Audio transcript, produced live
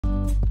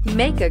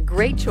Make a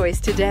great choice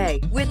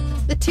today with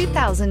the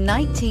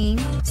 2019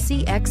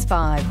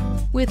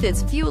 CX-5. With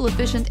its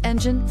fuel-efficient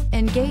engine,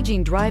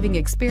 engaging driving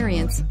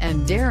experience,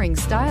 and daring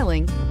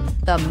styling,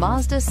 the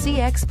Mazda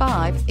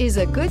CX-5 is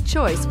a good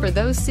choice for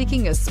those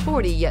seeking a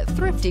sporty yet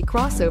thrifty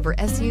crossover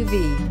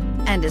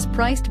SUV and is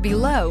priced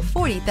below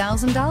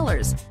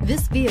 $40,000.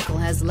 This vehicle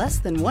has less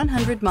than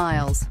 100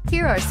 miles.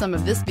 Here are some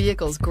of this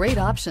vehicle's great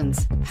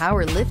options: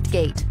 power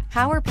liftgate,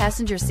 power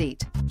passenger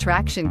seat,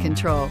 traction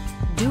control,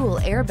 dual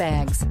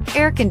airbags,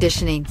 air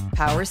conditioning,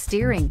 power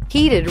steering,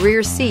 heated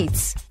rear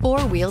seats,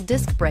 four-wheel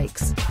disc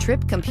brakes,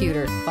 trip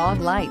computer, fog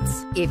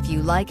lights. If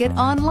you like it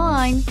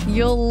online,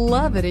 you'll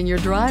love it in your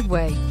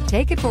driveway.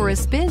 Take it for a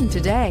spin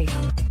today.